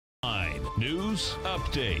News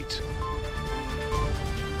Update.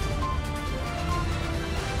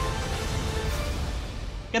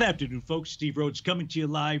 Good afternoon, folks. Steve Rhodes coming to you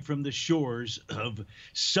live from the shores of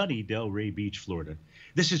sunny Delray Beach, Florida.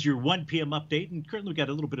 This is your 1 p.m. update, and currently we've got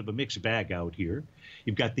a little bit of a mixed bag out here.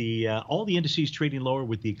 You've got the all the indices trading lower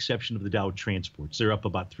with the exception of the Dow Transports. They're up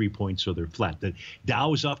about 3 points, so they're flat. The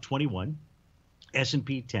Dow is off 21,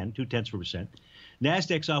 S&P 10, 0.2%.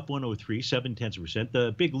 NASDAQ's off 103, 0.7%.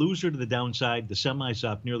 The big loser to the downside, the semi's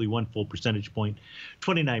off nearly 1 full percentage point,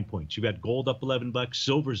 29 points. You've got gold up 11 bucks,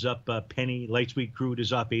 silver's up a penny, light sweet crude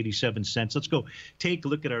is off 87 cents. Let's go take a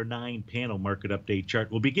look at our 9-panel market update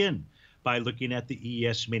chart. We'll begin by looking at the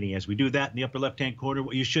ES Mini. As we do that, in the upper left-hand corner,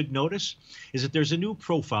 what you should notice is that there's a new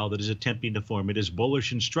profile that is attempting to form. It is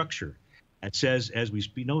bullish in structure. It says, as we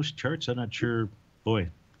speak, no charts, I'm not sure,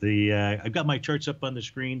 boy. I've got my charts up on the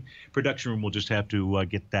screen. Production room will just have to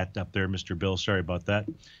get that up there, Mr. Bill. Sorry about that.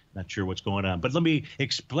 Not sure what's going on. But let me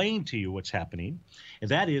explain to you what's happening. And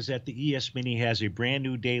that is that the ES Mini has a brand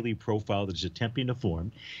new daily profile that is attempting to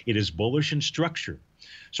form. It is bullish in structure.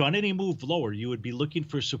 So on any move lower, you would be looking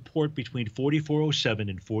for support between 44.07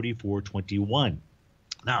 and 44.21.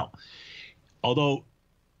 Now, although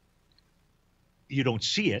you don't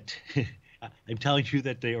see it, I'm telling you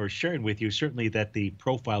that they are sharing with you certainly that the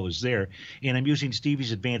profile is there, and I'm using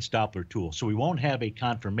Stevie's advanced Doppler tool. So we won't have a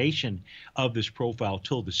confirmation of this profile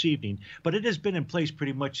till this evening, but it has been in place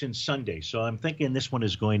pretty much since Sunday. So I'm thinking this one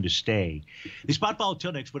is going to stay. The spot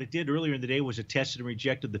volatility, what it did earlier in the day was it tested and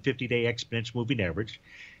rejected the 50-day exponential moving average.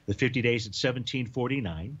 The 50 days at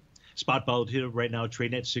 1749. Spot volatility right now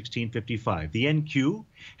trading at 1655. The NQ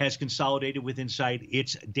has consolidated with inside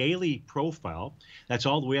its daily profile. That's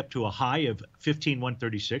all the way up to a high of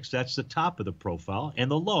 15,136. That's the top of the profile. And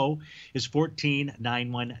the low is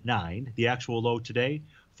 14,919. The actual low today,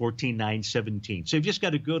 14,917. So you've just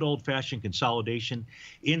got a good old-fashioned consolidation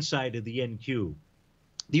inside of the NQ.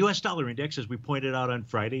 The U.S. dollar index, as we pointed out on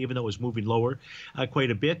Friday, even though it was moving lower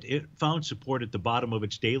quite a bit, it found support at the bottom of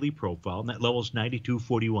its daily profile, and that level is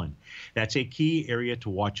 92.41. That's a key area to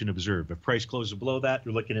watch and observe. If price closes below that,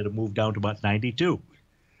 you're looking at a move down to about 92.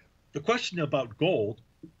 The question about gold,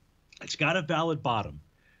 it's got a valid bottom.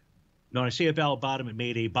 Now, when I say a valid bottom, it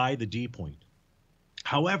made a buy the D point.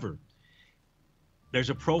 However, there's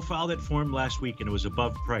a profile that formed last week, and it was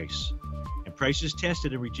above price. And prices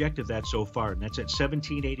tested and rejected that so far, and that's at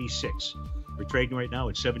 1786. We're trading right now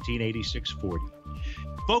at 1786.40.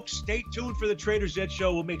 Folks, stay tuned for the Trader's Edge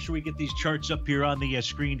show. We'll make sure we get these charts up here on the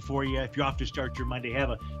screen for you. If you're off to start your Monday, have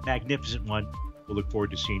a magnificent one. We'll look forward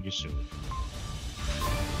to seeing you soon.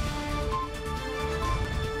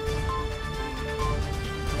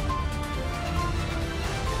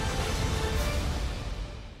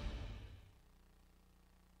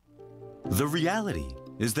 The reality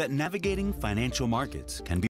is that navigating financial markets can be